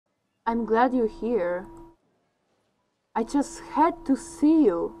I'm glad you're here. I just had to see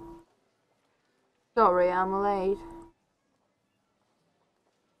you. Sorry, I'm late.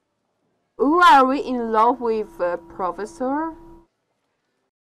 Ooh, are we in love with a professor?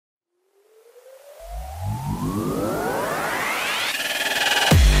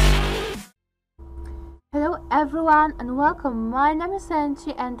 Hello everyone and welcome. My name is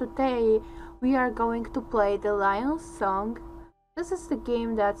Angie and today we are going to play the Lion's Song. This is the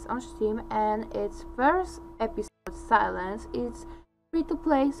game that's on Steam and its first episode, Silence. It's free to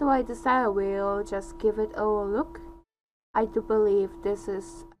play, so I decided we'll just give it a look. I do believe this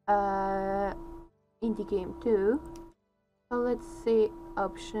is indie game too. So let's see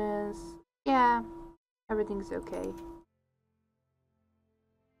options. Yeah, everything's okay.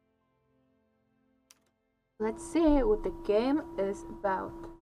 Let's see what the game is about.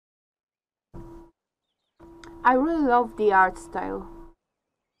 I really love the art style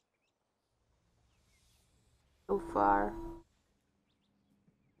so far.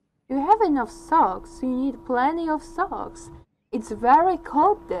 You have enough socks, you need plenty of socks. It's very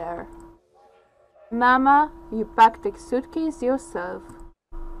cold there. Mama, you packed the suitcase yourself.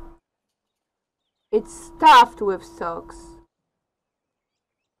 It's stuffed with socks.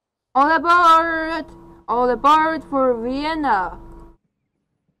 All aboard! All aboard for Vienna!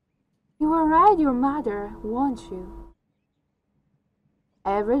 You will ride your mother, won't you?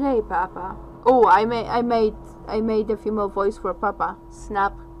 Every day, Papa. Oh, I made a female voice for Papa.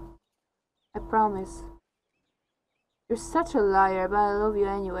 Snap. I promise. You're such a liar, but I love you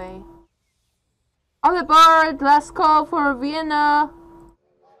anyway. All aboard! Last call for Vienna!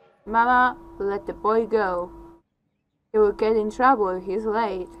 Mama, let the boy go. He will get in trouble if he's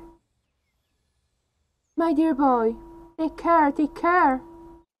late. My dear boy, take care, take care.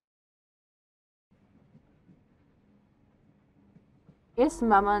 Yes,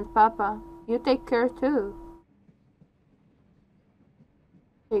 Mama and Papa, you take care too.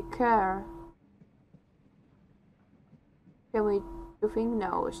 Take care. Can we do think?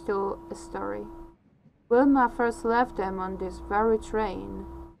 No, it's still a story. Wilma first left them on this very train.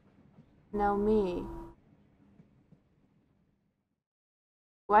 Now me.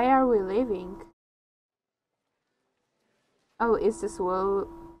 Why are we leaving? Oh, is this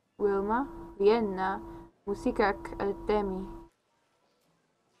Wilma? Vienna Musikakademie.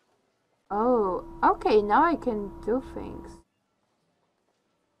 Oh, okay, now I can do things.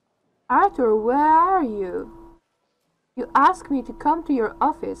 Arthur, where are you? You asked me to come to your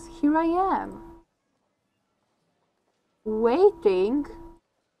office. Here I am. Waiting?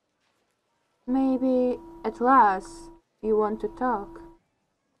 Maybe at last you want to talk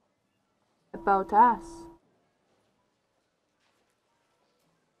about us.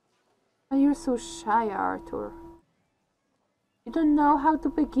 But you're so shy, Arthur. You don't know how to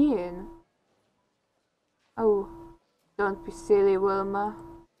begin. Oh, don't be silly, Wilma.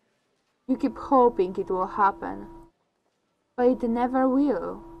 You keep hoping it will happen, but it never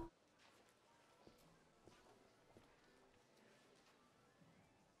will.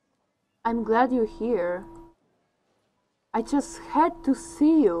 I'm glad you're here. I just had to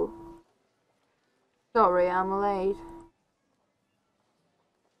see you. Sorry, I'm late.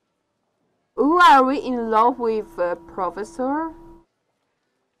 Ooh, are we in love with a professor?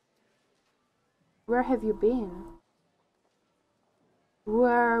 Where have you been?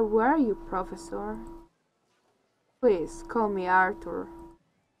 Where were you, Professor? Please, call me Arthur.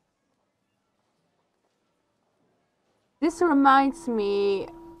 This reminds me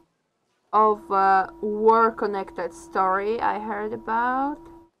of a war-connected story I heard about.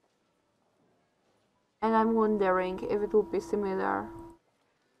 And I'm wondering if it would be similar.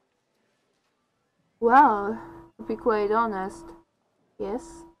 Well, to be quite honest,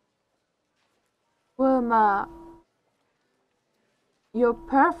 yes. Wilma, your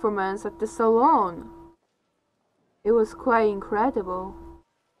performance at the salon, it was quite incredible.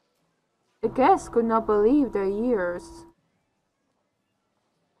 The guests could not believe their ears.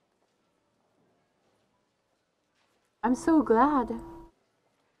 I'm so glad.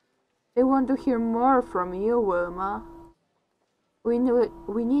 They want to hear more from you, Wilma. We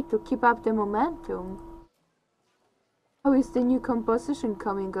need to keep up the momentum. How is the new composition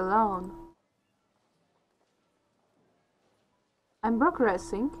coming along? I'm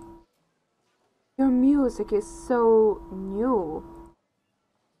progressing. Your music is so new.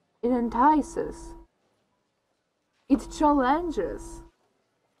 It entices. It challenges.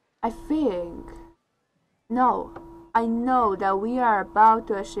 I think. No, I know that we are about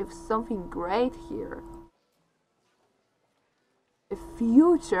to achieve something great here. The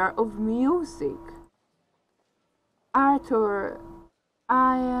future of music. Arthur,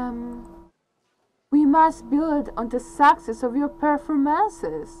 We must build on the success of your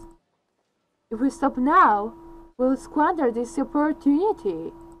performances. If we stop now, we'll squander this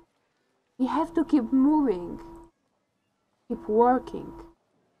opportunity. We have to keep moving, keep working.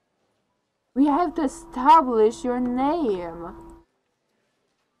 We have to establish your name.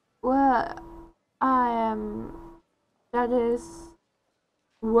 Well, that is,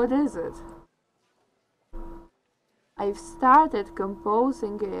 what is it? I've started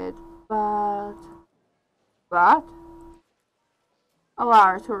composing it, but... What? Oh,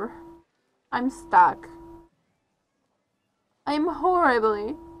 Arthur, I'm stuck. I'm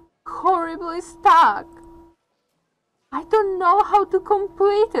horribly stuck. I don't know how to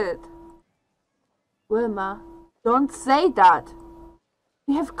complete it. Wilma, don't say that.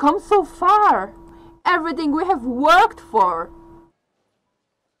 We have come so far. Everything we have worked for.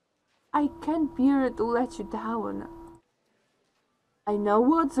 I can't bear to let you down. I know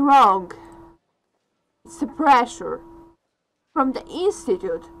what's wrong. It's the pressure from the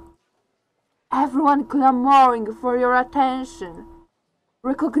Institute. Everyone clamoring for your attention,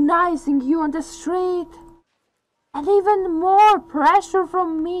 recognizing you on the street, and even more pressure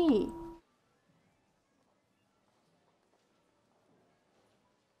from me.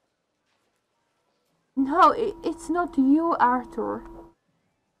 No, it's not you, Arthur.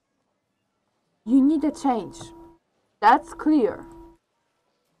 You need a change. That's clear.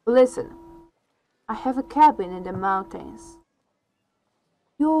 Listen, I have a cabin in the mountains.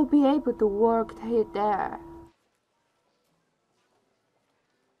 You'll be able to work there.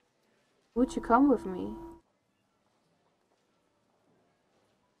 Would you come with me?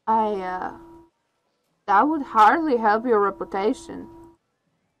 That would hardly help your reputation.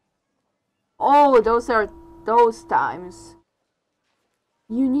 Oh, those are those times.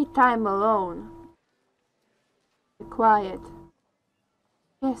 You need time alone. Be quiet.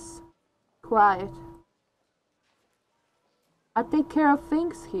 Yes, quiet. I take care of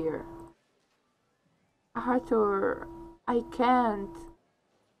things here. Arthur, I can't.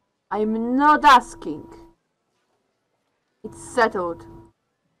 I'm not asking. It's settled.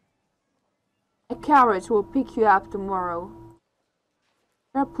 A carriage will pick you up tomorrow.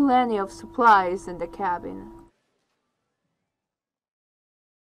 There are plenty of supplies in the cabin.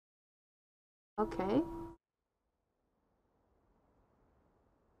 Okay.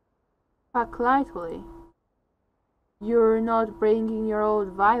 Pack lightly. You're not bringing your old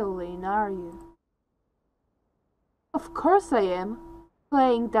violin, are you? Of course I am.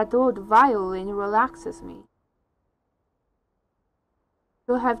 Playing that old violin relaxes me.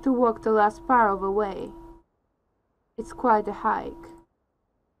 You'll have to walk the last part of the way. It's quite a hike.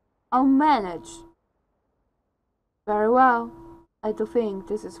 I'll manage. Very well. I do think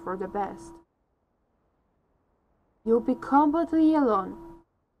this is for the best. You'll be completely alone.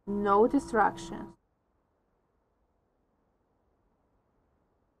 No distractions.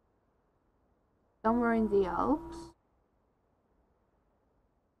 Somewhere in the Alps?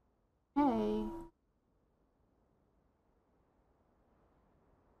 Hey.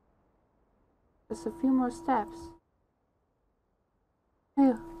 Just a few more steps.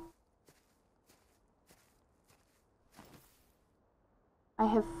 Hey. I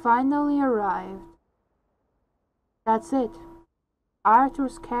have finally arrived. That's it.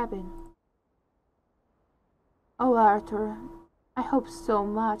 Arthur's cabin. Oh, Arthur, I hope so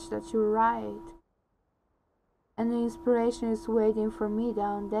much that you're right. And the inspiration is waiting for me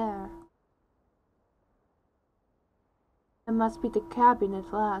down there. It must be the cabin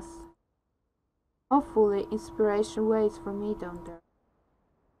at last. Hopefully, inspiration waits for me down there.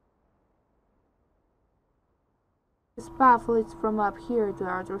 This path leads from up here to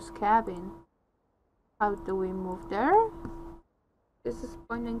Arthur's cabin. How do we move there? This is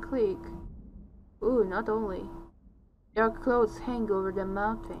point and click. Ooh, not only. Their clothes hang over the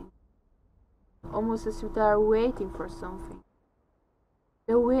mountain, almost as if they are waiting for something.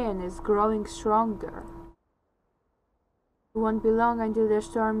 The wind is growing stronger. It won't be long until the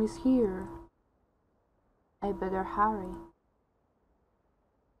storm is here. I better hurry.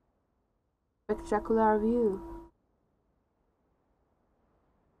 Spectacular view.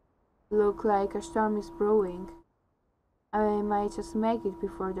 Look like a storm is brewing. I might just make it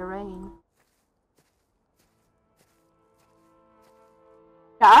before the rain.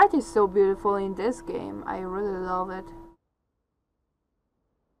 The art is so beautiful in this game. I really love it.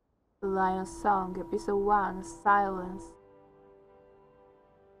 The Lion's Song, Episode 1, Silence.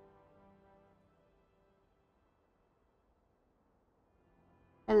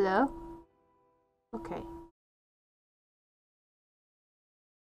 Hello? Okay.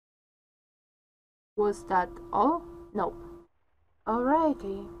 Was that all? Nope.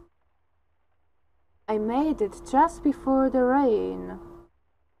 Alrighty. I made it just before the rain.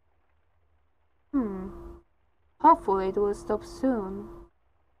 Hopefully it will stop soon.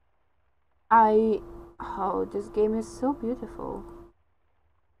 Oh, this game is so beautiful.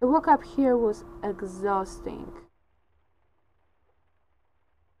 The walk up here was exhausting.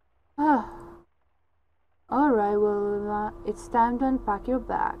 Ah. Alright, well, it's time to unpack your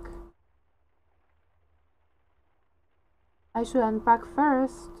bag. I should unpack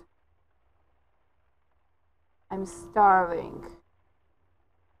first. I'm starving.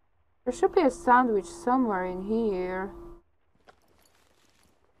 There should be a sandwich somewhere in here.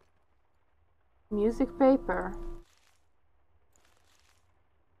 Music paper.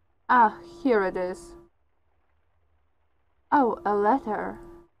 Ah, here it is. Oh, a letter.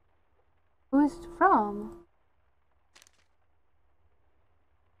 Who is it from?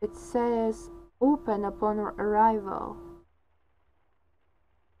 It says, open upon arrival.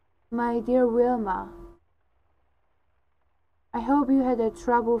 My dear Wilma, I hope you had a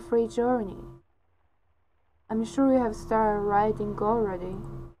trouble-free journey. I'm sure you have started writing already,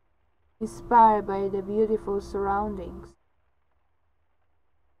 inspired by the beautiful surroundings.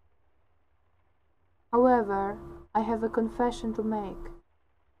 However, I have a confession to make.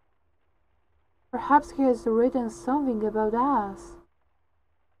 Perhaps he has written something about us.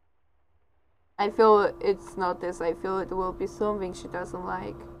 I feel it's not this. I feel it will be something she doesn't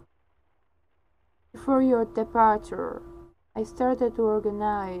like. Before your departure, I started to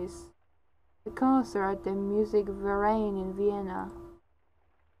organize a concert at the Music Verein in Vienna.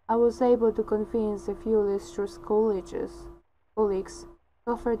 I was able to convince a few illustrious colleagues to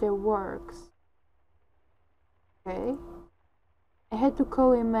offer their works. Okay? I had to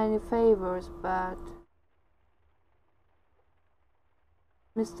call in many favors, but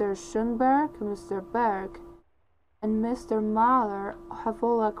Mr. Schoenberg, Mr. Berg, and Mr. Mahler have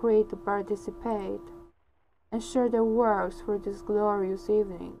all agreed to participate and share their works for this glorious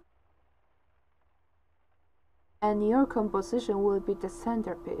evening. And your composition will be the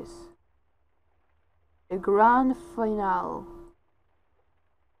centerpiece. The grand finale.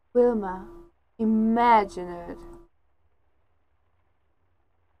 Wilma, imagine it.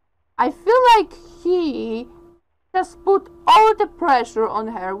 I feel like he just put all the pressure on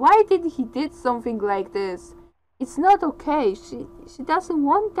her. Why did he did something like this? It's not okay. She doesn't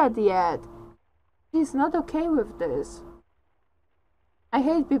want that yet. She's not okay with this. I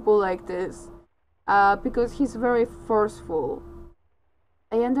hate people like this. Because he's very forceful.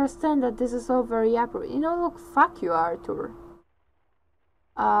 I understand that this is all very appropriate. You know, look, fuck you, Arthur.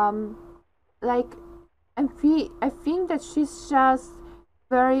 Like, I think that she's just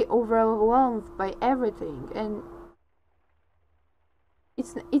very overwhelmed by everything, and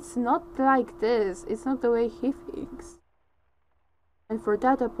it's not like this. It's not the way he thinks. And for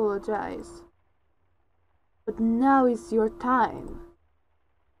that, I apologize. But now is your time.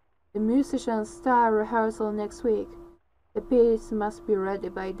 The musicians start rehearsal next week. The piece must be ready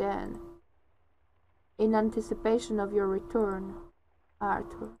by then. In anticipation of your return,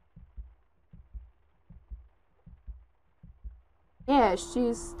 Arthur. Yeah,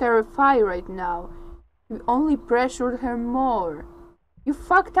 she's terrified right now. You only pressured her more. You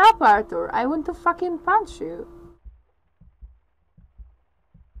fucked up, Arthur. I want to fucking punch you.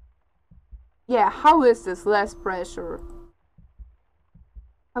 Yeah, how is this less pressure?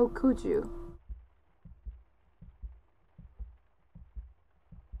 How could you?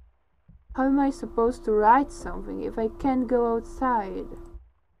 How am I supposed to write something if I can't go outside?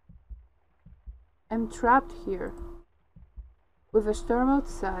 I'm trapped here, with a storm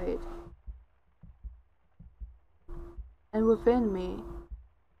outside, and within me,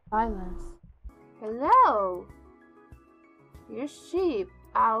 silence. Hello! You sheep.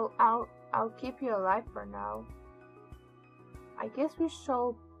 I'll keep you alive for now. I guess we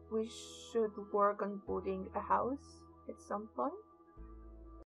should work on building a house at some point.